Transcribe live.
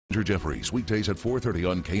Jeffries, weekdays at 4:30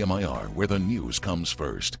 on KMIR, where the news comes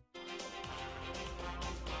first.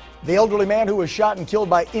 The elderly man who was shot and killed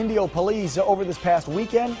by Indio police over this past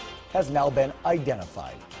weekend has now been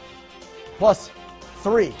identified. Plus,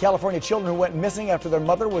 3 California children who went missing after their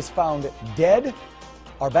mother was found dead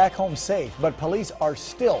are back home safe, but police are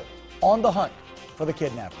still on the hunt for the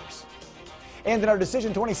kidnappers. And in our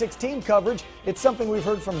Decision 2016 coverage, it's something we've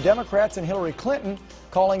heard from Democrats and Hillary Clinton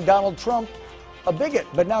calling Donald Trump a bigot.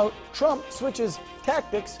 But now Trump switches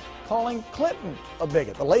tactics, calling Clinton a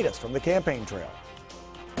bigot. The latest from the campaign trail.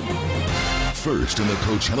 First in the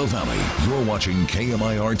Coachella Valley, you're watching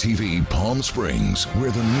KMIR-TV Palm Springs,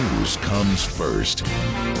 where the news comes first.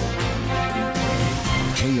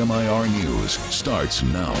 KMIR News starts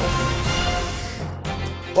now.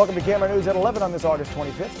 Welcome to KMIR News at 11 on this August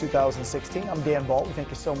 25th, 2016. I'm Dan Baldwin. Thank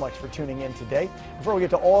you so much for tuning in today. Before we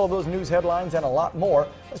get to all of those news headlines and a lot more,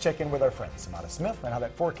 let's check in with our friend Samantha Smith and how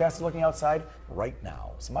that forecast is looking outside right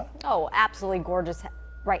now. Samantha? Oh, absolutely gorgeous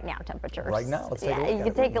right now temperatures. Right now? Let's take a look you at can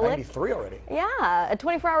it. take a look. 93 already. Yeah, a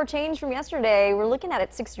 24-hour change from yesterday. We're looking at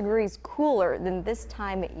it 6 degrees cooler than this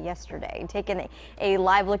time yesterday. Taking a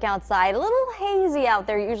live look outside, a little hazy out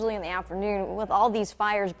there usually in the afternoon with all these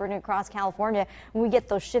fires burning across California. When we get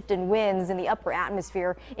those shifting winds in the upper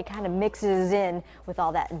atmosphere, it kind of mixes in with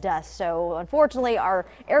all that dust. So unfortunately, our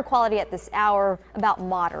air quality at this hour about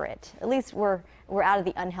moderate. At least we're out of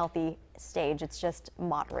the unhealthy stage. It's just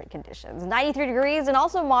moderate conditions. 93 degrees and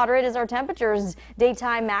also moderate is our temperatures.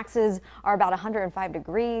 Daytime maxes are about 105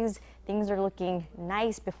 degrees. Things are looking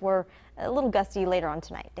nice before a little gusty later on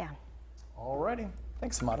tonight. Dan. Alrighty.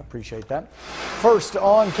 Thanks, Samantha. Appreciate that. First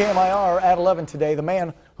on KMIR at 11 today, the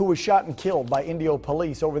man who was shot and killed by Indio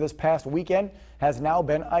police over this past weekend has now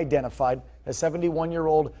been identified as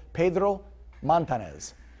 71-year-old Pedro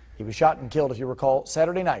Montanez. He was shot and killed, if you recall,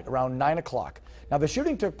 Saturday night around 9 o'clock. Now, the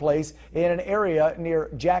shooting took place in an area near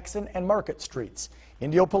Jackson and Market Streets.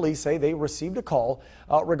 Indio police say they received a call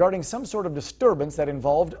regarding some sort of disturbance that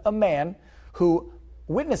involved a man who,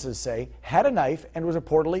 witnesses say, had a knife and was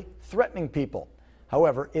reportedly threatening people.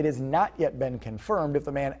 However, it has not yet been confirmed if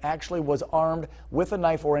the man actually was armed with a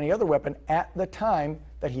knife or any other weapon at the time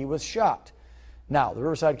that he was shot. Now, the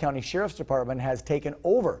Riverside County Sheriff's Department has taken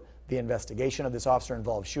over the investigation of this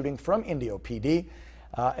officer-involved shooting from Indio PD.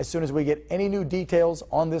 As soon as we get any new details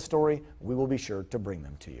on this story, we will be sure to bring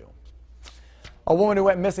them to you. A woman who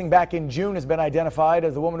went missing back in June has been identified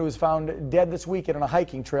as the woman who was found dead this weekend on a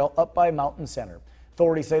hiking trail up by Mountain Center.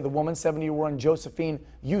 Authorities say the woman, 71 Josephine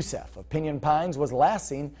Youssef of Pinyon Pines, was last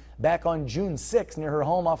seen back on June 6 near her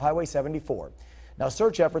home off Highway 74. Now,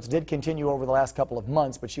 search efforts did continue over the last couple of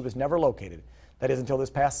months, but she was never located. That is until this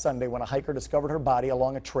past Sunday when a hiker discovered her body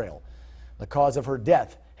along a trail. The cause of her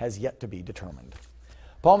death has yet to be determined.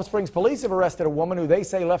 Palm Springs police have arrested a woman who they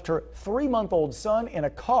say left her 3-month-old son in a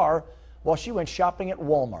car while she went shopping at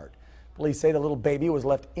Walmart. Police say the little baby was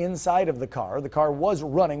left inside of the car. The car was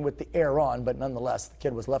running with the air on, but nonetheless, the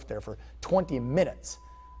kid was left there for 20 minutes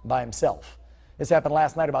by himself. This happened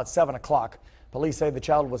last night about 7 o'clock. Police say the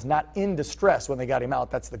child was not in distress when they got him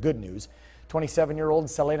out. That's the good news. 27-year-old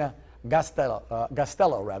Selena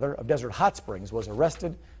Gastello of Desert Hot Springs was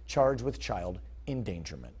arrested, charged with child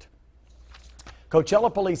endangerment.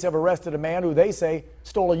 Coachella police have arrested a man who they say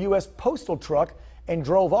stole a U.S. postal truck and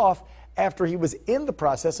drove off after he was in the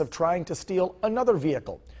process of trying to steal another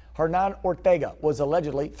vehicle. Hernan Ortega was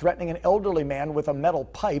allegedly threatening an elderly man with a metal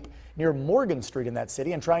pipe near Morgan Street in that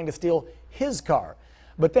city and trying to steal his car.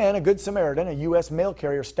 But then a Good Samaritan, a U.S. mail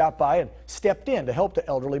carrier, stopped by and stepped in to help the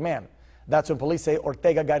elderly man. That's when police say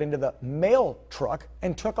Ortega got into the mail truck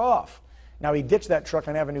and took off. Now, he ditched that truck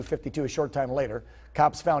on Avenue 52 a short time later.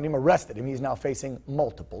 Cops found him, arrested him. He's now facing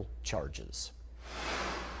multiple charges.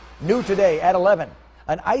 New today at 11,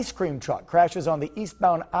 an ice cream truck crashes on the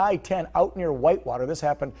eastbound I-10 out near Whitewater. This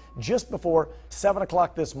happened just before 7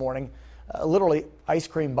 o'clock this morning. Literally ice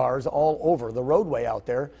cream bars all over the roadway out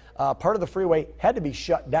there. Part of the freeway had to be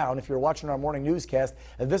shut down. If you're watching our morning newscast,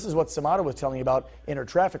 this is what Samantha was telling you about in her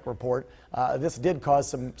traffic report. This did cause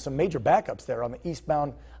some major backups there on the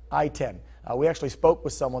eastbound I-10. We actually spoke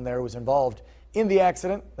with someone there who was involved in the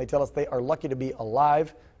accident. They tell us they are lucky to be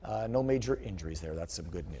alive. No major injuries there. That's some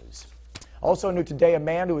good news. Also new today, a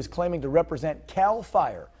man who is claiming to represent CAL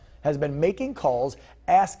FIRE has been making calls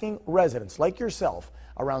asking residents like yourself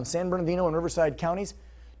around San Bernardino and Riverside counties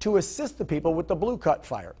to assist the people with the Blue Cut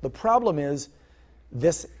fire. The problem is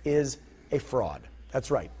this is a fraud.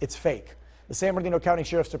 That's right, it's fake. The San Bernardino County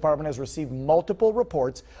Sheriff's Department has received multiple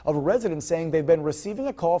reports of residents saying they've been receiving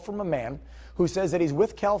a call from a man who says that he's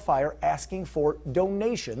with CAL FIRE asking for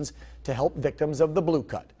donations to help victims of the Blue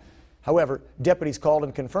Cut. However, deputies called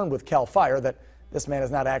and confirmed with CAL FIRE that this man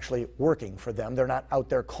is not actually working for them. They're not out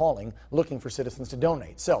there calling, looking for citizens to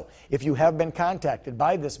donate. So if you have been contacted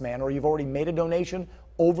by this man or you've already made a donation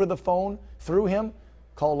over the phone through him,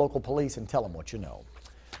 call local police and tell them what you know.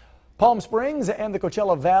 Palm Springs and the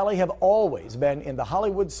Coachella Valley have always been in the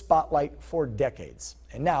Hollywood spotlight for decades.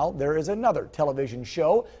 And now there is another television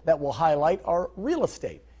show that will highlight our real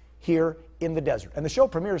estate here in the desert. And the show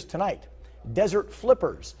premieres tonight, Desert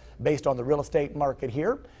Flippers, based on the real estate market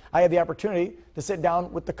here. I had the opportunity to sit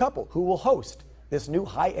down with the couple who will host this new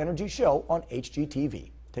high-energy show on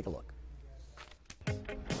HGTV. Take a look.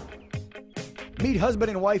 Meet husband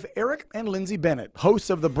and wife Eric and Lindsay Bennett, hosts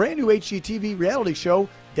of the brand new HGTV reality show,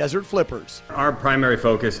 Desert Flippers. Our primary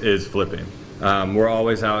focus is flipping. We're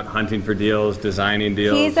always out hunting for deals, designing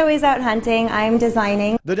deals. He's always out hunting, I'm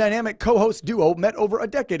designing. The dynamic co-host duo met over a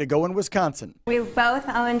decade ago in Wisconsin. We both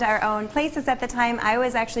owned our own places at the time. I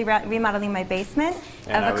was actually remodeling my basement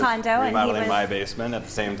of a condo. And remodeling my basement at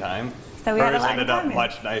the same time. So we had a lot in ended up common.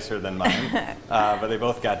 much nicer than mine, but they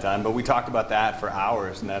both got done. But we talked about that for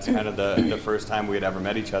hours, and that's kind of the first time we had ever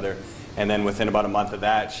met each other. And then within about a month of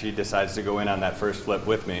that, she decides to go in on that first flip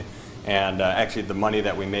with me. And actually, the money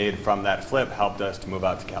that we made from that flip helped us to move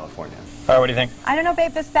out to California. All right, what do you think? I don't know,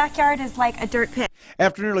 babe, this backyard is like a dirt pit.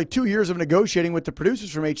 After nearly 2 years of negotiating with the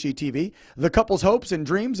producers from HGTV, the couple's hopes and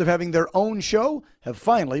dreams of having their own show have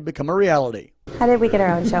finally become a reality. How did we get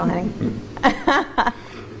our own show, honey?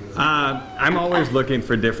 I'm always looking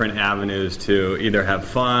for different avenues to either have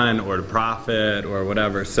fun or to profit or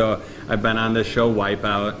whatever. So I've been on this show,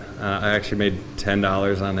 Wipeout. I actually made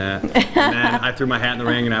 $10 on that. And then I threw my hat in the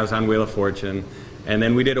ring and I was on Wheel of Fortune. And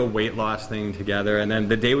then we did a weight loss thing together. And then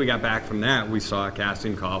the day we got back from that, we saw a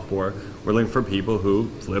casting call for, we're looking for people who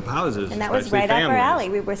flip houses. And that was right up our alley.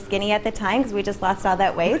 We were skinny at the time because we just lost all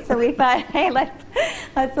that weight. So we thought, hey,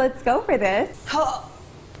 let's go for this.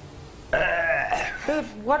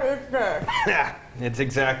 What is this? It's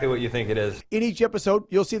exactly what you think it is. In each episode,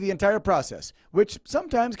 you'll see the entire process, which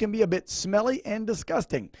sometimes can be a bit smelly and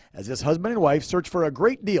disgusting, as this husband and wife search for a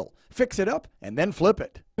great deal, fix it up, and then flip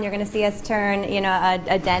it. You're going to see us turn,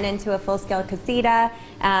 a den into a full-scale casita.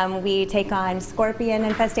 We take on scorpion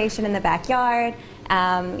infestation in the backyard.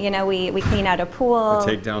 We clean out a pool.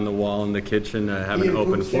 We take down the wall in the kitchen, have an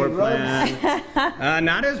open floor plan.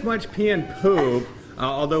 Not as much pee and poop.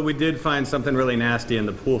 Although we did find something really nasty in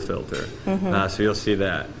the pool filter, so you'll see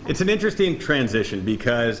that. It's an interesting transition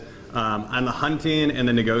because on the hunting and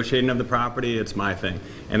the negotiating of the property, it's my thing.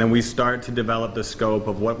 And then we start to develop the scope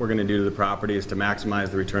of what we're going to do to the properties to maximize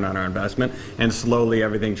the return on our investment, and slowly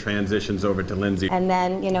everything transitions over to Lindsay. And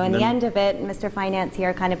then, in the end of it, Mr. Finance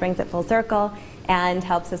here kind of brings it full circle and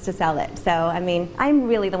helps us to sell it. So, I mean, I'm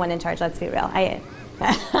really the one in charge, let's be real.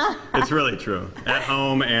 It's really true, at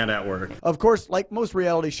home and at work. Of course, like most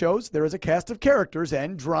reality shows, there is a cast of characters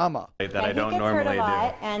and drama. That I don't normally do.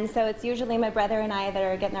 And so it's usually my brother and I that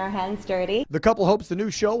are getting our hands dirty. The couple hopes the new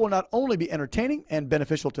show will not only be entertaining and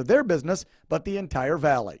beneficial to their business, but the entire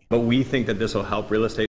valley. But we think that this will help real estate